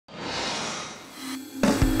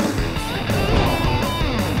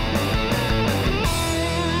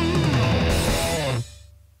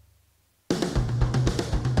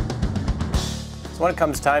So when it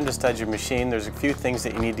comes time to stud your machine, there's a few things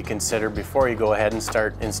that you need to consider before you go ahead and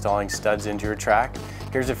start installing studs into your track.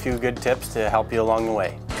 Here's a few good tips to help you along the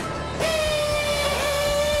way.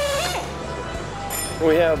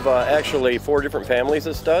 We have actually 4 different families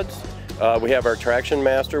of studs. We have our Traction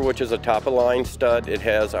Master, which is a top-of-line stud. It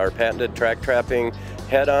has our patented track trapping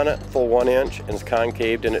head on it, full 1 inch, and it's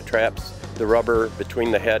concaved, and it traps the rubber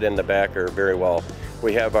between the head and the backer very well.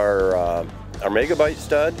 We have our Megabyte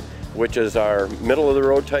stud, which is our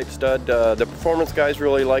middle-of-the-road type stud. The performance guys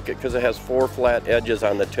really like it because it has 4 flat edges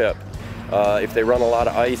on the tip. If they run a lot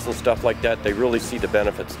of ice and stuff like that, they really see the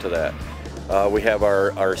benefits to that. We have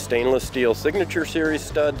our stainless steel Signature Series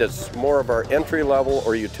stud that's more of our entry-level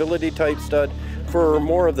or utility type stud for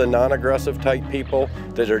more of the non-aggressive type people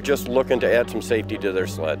that are just looking to add some safety to their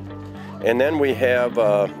sled. And then we have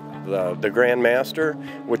the Grand Master,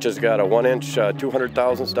 which has got a 1 inch 200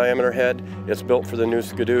 thousandths diameter head. It's built for the new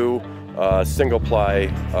Skidoo single ply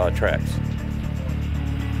tracks.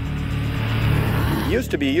 It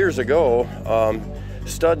used to be years ago,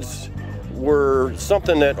 studs were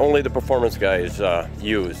something that only the performance guys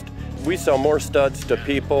used. We sell more studs to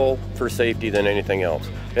people for safety than anything else.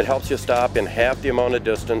 It helps you stop in half the amount of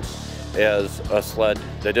distance as a sled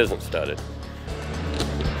that isn't studded.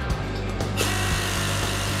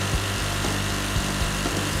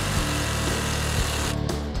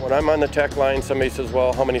 When I'm on the tech line, somebody says,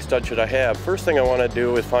 well, how many studs should I have? First thing I want to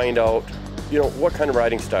do is find out, what kind of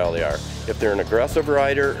riding style they are. If they're an aggressive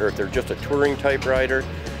rider or if they're just a touring type rider.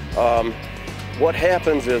 What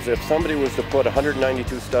happens is if somebody was to put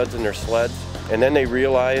 192 studs in their sleds and then they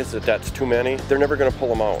realize that that's too many, they're never going to pull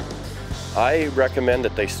them out. I recommend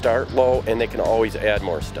that they start low and they can always add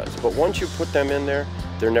more studs. But once you put them in there,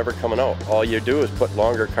 they're never coming out. All you do is put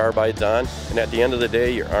longer carbides on, and at the end of the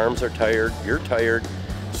day, your arms are tired, you're tired.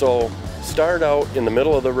 So start out in the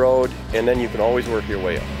middle of the road and then you can always work your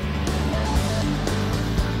way up.